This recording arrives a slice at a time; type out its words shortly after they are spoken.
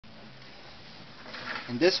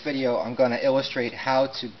In this video, I'm going to illustrate how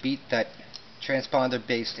to beat that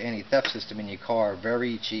transponder-based anti-theft system in your car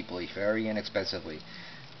very cheaply, very inexpensively.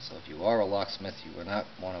 So if you are a locksmith, you will not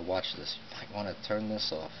want to watch this. You might want to turn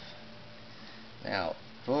this off. Now,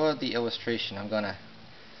 for the illustration, I'm going to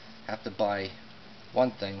have to buy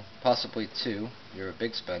one thing, possibly two. You're a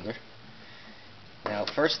big spender. Now,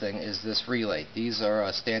 first thing is this relay. These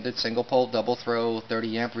are standard single pole, double throw,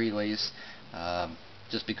 30 amp relays.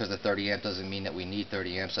 Just because the 30 amp doesn't mean that we need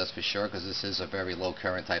 30 amps, that's for sure, because this is a very low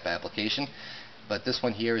current type application. But this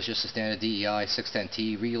one here is just a standard DEI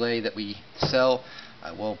 610T relay that we sell.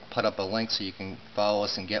 I will put up a link so you can follow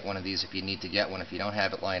us and get one of these if you need to get one. If you don't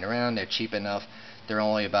have it lying around, they're cheap enough. They're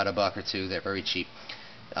only about $1 or $2. They're very cheap.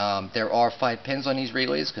 There are 5 pins on these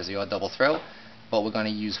relays because they are double throw, but we're going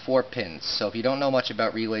to use 4 pins. So if you don't know much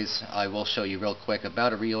about relays, I will show you real quick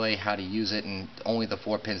about a relay, how to use it, and only the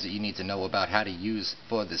 4 pins that you need to know about how to use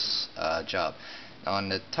for this job. On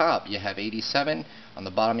the top you have 87, on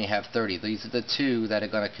the bottom you have 30. These are the two that are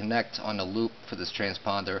going to connect on the loop for this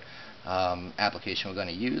transponder application we're going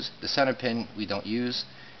to use. The center pin we don't use.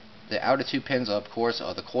 The outer 2 pins, of course,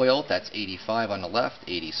 are the coil. That's 85 on the left,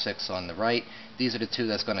 86 on the right. These are the two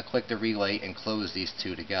that's going to click the relay and close these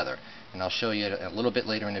two together. And I'll show you a little bit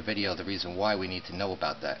later in the video the reason why we need to know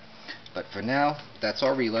about that. But for now, that's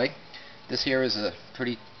our relay. This here is a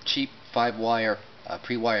pretty cheap 5-wire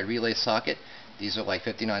pre-wired relay socket. These are like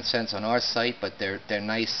 59 cents on our site, but they're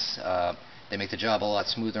nice. They make the job a lot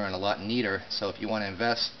smoother and a lot neater. So if you want to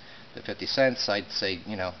invest the 50 cents, I'd say,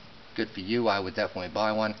 you know, good for you. I would definitely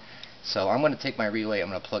buy one. So I'm going to take my relay, I'm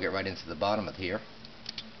going to plug it right into the bottom of here.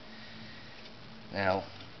 Now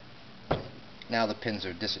the pins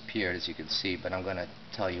are disappeared, as you can see, but I'm going to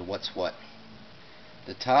tell you what's what.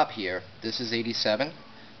 The top here, this is 87,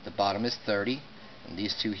 the bottom is 30, and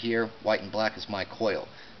these two here, white and black, is my coil.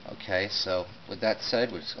 Okay, so with that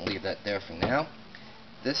said, we're just going to leave that there for now.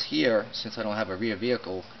 This here, since I don't have a rear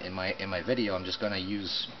vehicle in my video, I'm just going to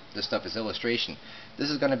use this stuff as illustration.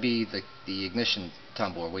 This is going to be the ignition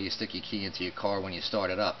tumbler where you stick your key into your car when you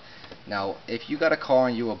start it up. Now, if you got a car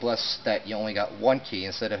and you were blessed that you only got one key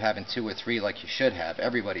instead of having 2 or 3 like you should have,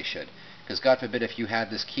 everybody should. Because God forbid if you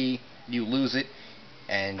had this key, you lose it,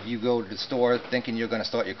 and you go to the store thinking you're going to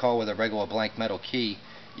start your car with a regular blank metal key,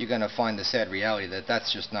 you're going to find the sad reality that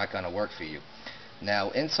that's just not going to work for you.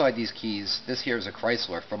 Now, inside these keys, this here is a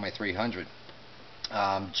Chrysler from my 300.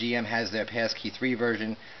 GM has their passkey 3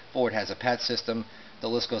 version. Ford has a p.a.t.s system. The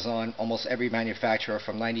list goes on. Almost every manufacturer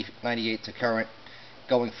from 98 to current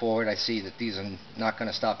going forward, I see that these are not going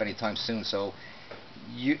to stop anytime soon. So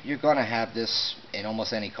you're going to have this in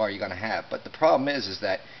almost any car you're going to have. But the problem is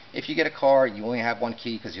that if you get a car and you only have one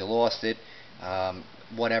key because you lost it,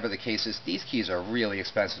 whatever the case is, these keys are really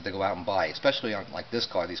expensive to go out and buy, especially on like this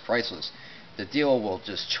car, these Chryslers. The dealer will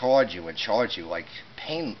just charge you like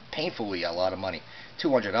painfully a lot of money.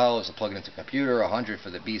 $200 to plug it into a computer, $100 for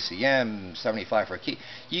the BCM, $75 for a key.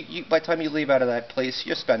 By the time you leave out of that place,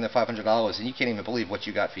 you're spending $500 and you can't even believe what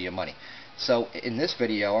you got for your money. So in this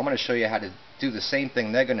video, I'm going to show you how to do the same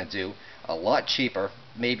thing they're going to do, a lot cheaper,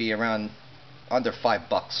 maybe around under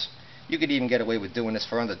 $5. You could even get away with doing this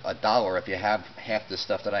for under $1 if you have half the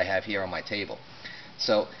stuff that I have here on my table.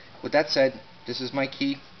 So with that said, this is my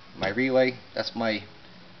key, my relay, that's my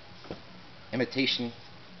imitation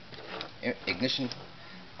ignition.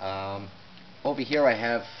 Over here I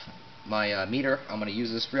have my meter. I'm going to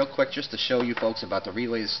use this real quick just to show you folks about the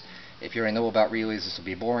relays. If you already know about relays, this will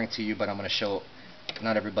be boring to you, but I'm going to show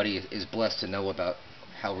not everybody is blessed to know about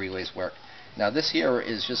how relays work. Now this here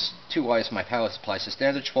is just 2 wires for my power supply. It's a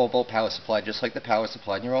standard 12-volt power supply, just like the power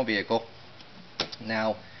supply in your own vehicle.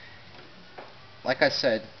 Now, like I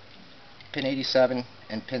said, pin 87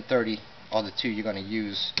 and pin 30 are the two you're going to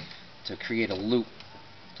use to create a loop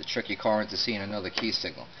to trick your car into seeing another key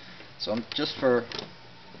signal. So just for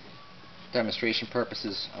demonstration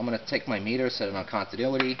purposes, I'm going to take my meter, set it on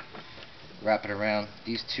continuity, wrap it around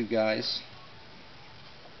these 2 guys.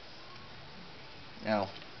 Now,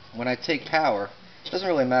 when I take power, it doesn't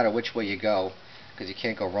really matter which way you go, because you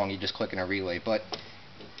can't go wrong, you're just clicking a relay. But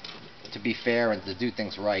to be fair and to do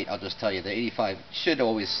things right, I'll just tell you the 85 should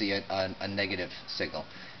always see a negative signal.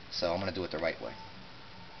 So I'm going to do it the right way.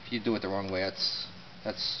 If you do it the wrong way,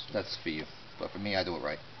 that's for you. But for me, I do it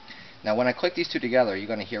right. Now when I click these two together, you're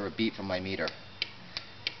going to hear a beep from my meter.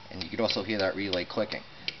 And you can also hear that relay clicking.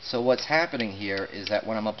 So what's happening here is that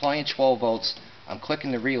when I'm applying 12 volts, I'm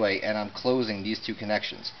clicking the relay and I'm closing these 2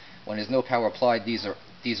 connections. When there's no power applied, these are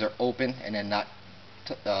open and then not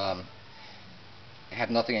have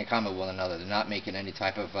nothing in common with one another. They're not making any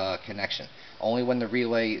type of connection. Only when the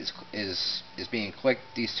relay is being clicked,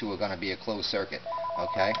 these two are going to be a closed circuit.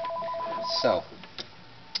 Okay, so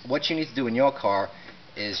what you need to do in your car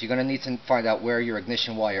is you're going to need to find out where your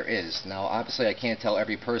ignition wire is. Now obviously I can't tell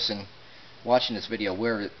every person watching this video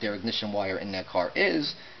where their ignition wire in that car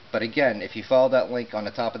is, but again, if you follow that link on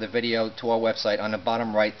the top of the video to our website, on the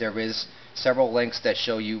bottom right there is several links that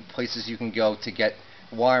show you places you can go to get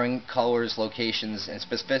wiring, colors, locations, and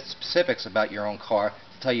specifics about your own car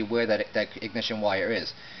to tell you where that ignition wire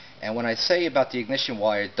is. And when I say about the ignition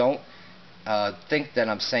wire, don't think that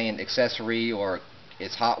I'm saying accessory or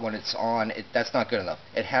it's hot when it's on. That's not good enough.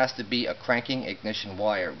 It has to be a cranking ignition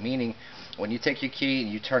wire, meaning when you take your key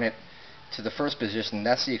and you turn it to the first position,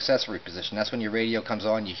 that's the accessory position. That's when your radio comes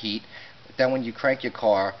on, you heat. Then when you crank your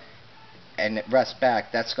car and it rests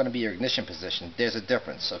back, that's going to be your ignition position. There's a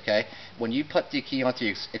difference, okay? When you put the key onto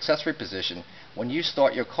your accessory position, when you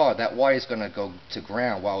start your car, that wire is going to go to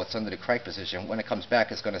ground while it's under the crank position. When it comes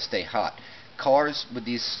back, it's going to stay hot. Cars with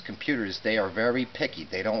these computers, they are very picky.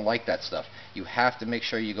 They don't like that stuff. You have to make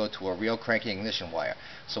sure you go to a real cranking ignition wire.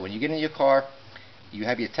 So when you get in your car, you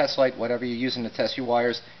have your test light, whatever you're using to test your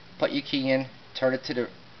wires, put your key in, turn it to the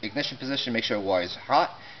ignition position, make sure the wire is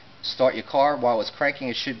hot, start your car. While it's cranking,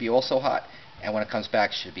 it should be also hot, and when it comes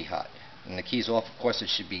back, it should be hot. And the key's off, of course, it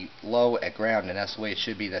should be low at ground, and that's the way it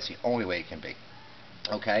should be. That's the only way it can be.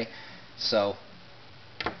 Okay, so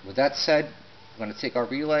with that said, I'm going to take our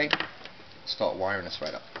relay, start wiring this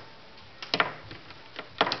right up.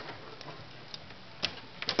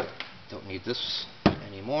 Don't need this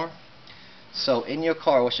anymore. So in your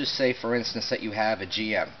car, let's just say for instance that you have a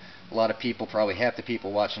GM. A lot of people, probably half the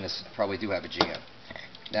people watching this probably do have a GM.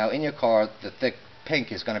 Now in your car, the thick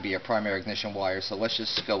pink is going to be your primary ignition wire, so let's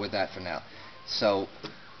just go with that for now. So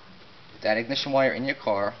that ignition wire in your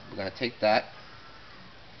car, we're going to take that.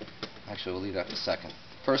 Actually, we'll leave that for a second.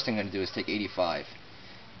 First thing I'm going to do is take 85.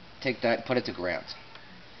 Take that and put it to ground.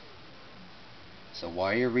 So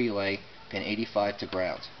wire your relay, pin 85 to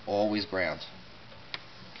ground. Always ground.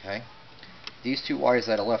 Okay? These two wires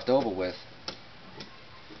that are left over with,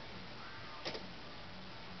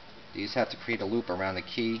 these have to create a loop around the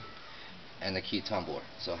key and the key tumbler.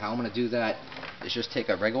 So how I'm going to do that is just take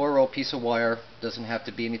a regular old piece of wire. Doesn't have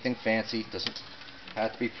to be anything fancy, doesn't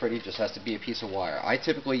have to be pretty, just has to be a piece of wire. I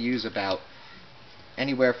typically use about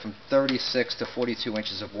anywhere from 36 to 42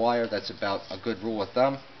 inches of wire. That's about a good rule of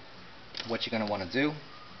thumb. What you're going to want to do,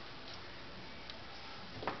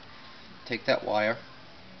 take that wire,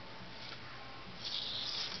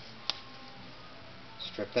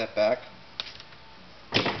 strip that back.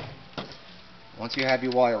 Once you have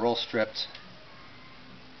your wire all stripped,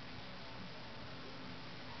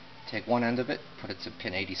 take one end of it, put it to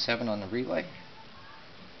pin 87 on the relay.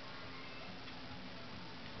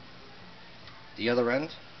 The other end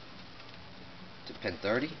to pin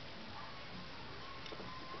 30.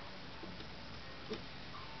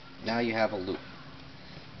 Now you have a loop.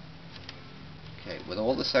 Okay, with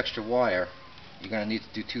all this extra wire, you're going to need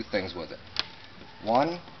to do two things with it.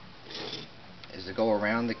 One is to go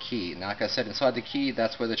around the key. Now, like I said, inside the key,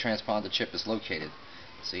 that's where the transponder chip is located.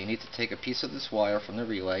 So you need to take a piece of this wire from the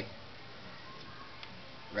relay,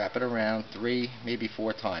 wrap it around 3, maybe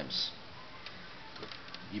 4 times.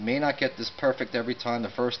 You may not get this perfect every time the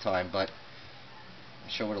first time, but I'm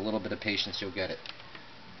sure with a little bit of patience you'll get it.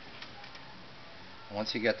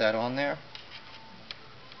 Once you get that on there,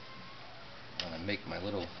 I'm going to make my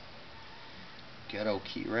little ghetto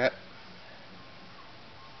key wrap.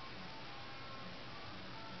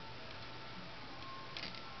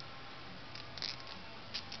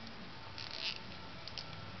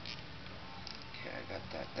 Okay, I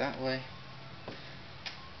got that way.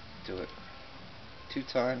 Do it 2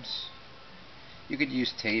 times. You could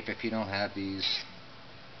use tape if you don't have these,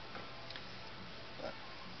 but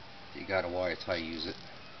if you got a wire tie, use it.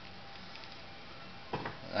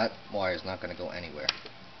 That wire is not going to go anywhere.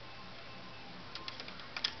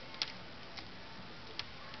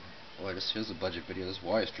 Boy, this is a budget video. This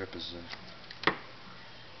wire strip is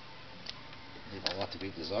leaving a lot to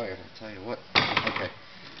be desired, I tell you what. Okay,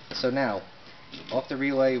 so now off the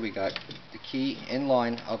relay we got the key in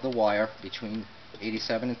line of the wire between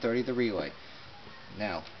 87 and 30 the relay.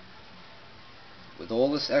 Now with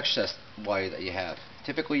all this excess wire that you have,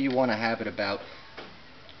 typically you want to have it about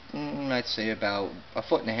I'd say about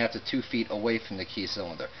 1.5 to 2 feet away from the key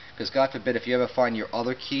cylinder, because God forbid if you ever find your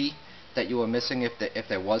other key that you were missing, if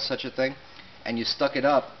there was such a thing, and you stuck it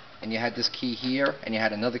up and you had this key here and you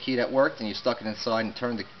had another key that worked and you stuck it inside and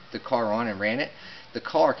turned the car on and ran it, the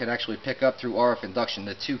car can actually pick up through RF induction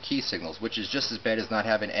the 2 key signals, which is just as bad as not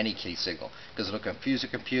having any key signal, because it'll confuse the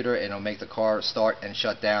computer and it'll make the car start and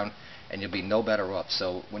shut down and you'll be no better off.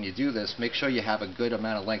 So when you do this, make sure you have a good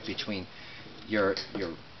amount of length between your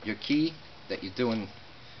key that you're doing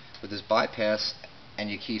with this bypass and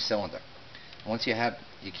your key cylinder. Once you have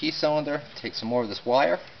your key cylinder, take some more of this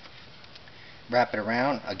wire, wrap it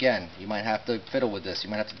around. Again, you might have to fiddle with this. You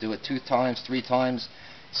might have to do it 2 times, 3 times.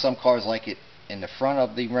 Some cars like it in the front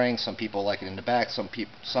of the ring, some people like it in the back,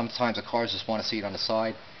 sometimes the cars just want to see it on the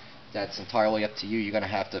side. That's entirely up to you. You're going to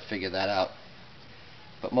have to figure that out.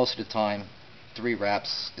 But most of the time, 3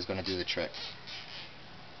 wraps is going to do the trick.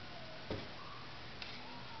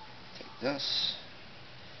 Take this.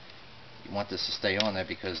 You want this to stay on there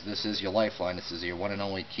because this is your lifeline. This is your one and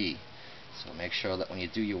only key. So make sure that when you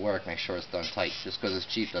do your work, make sure it's done tight. Just because it's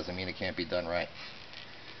cheap doesn't mean it can't be done right.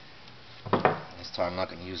 This time I'm not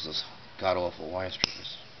going to use those god-awful wire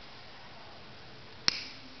strippers.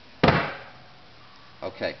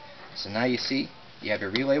 Okay, so now you see you have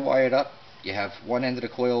your relay wired up. You have one end of the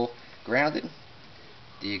coil grounded.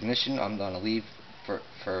 The ignition I'm going to leave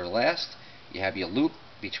for last. You have your loop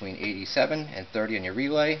between 87 and 30 on your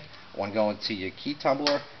relay. One going to your key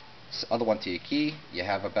tumbler, other one to your key. You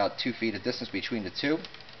have about 2 feet of distance between the two.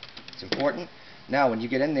 It's important. Now when you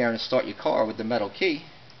get in there and start your car with the metal key,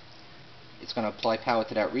 it's going to apply power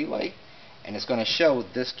to that relay, and it's going to show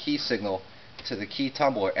this key signal to the key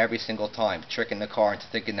tumbler every single time, tricking the car into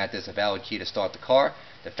thinking that there's a valid key to start the car.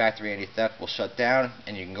 The factory anti-theft will shut down,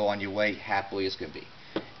 and you can go on your way happily as can be.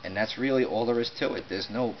 And that's really all there is to it. There's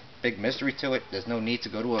no big mystery to it. There's no need to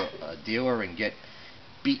go to a dealer and get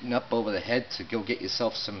beaten up over the head to go get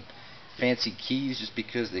yourself some fancy keys just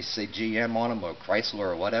because they say GM on them or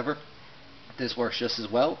Chrysler or whatever. This works just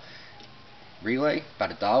as well. Relay,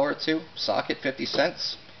 about $1 or $2. Socket, 50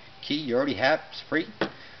 cents. Key, you already have, it's free.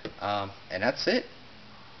 And that's it.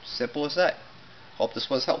 Simple as that. Hope this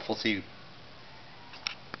was helpful to you.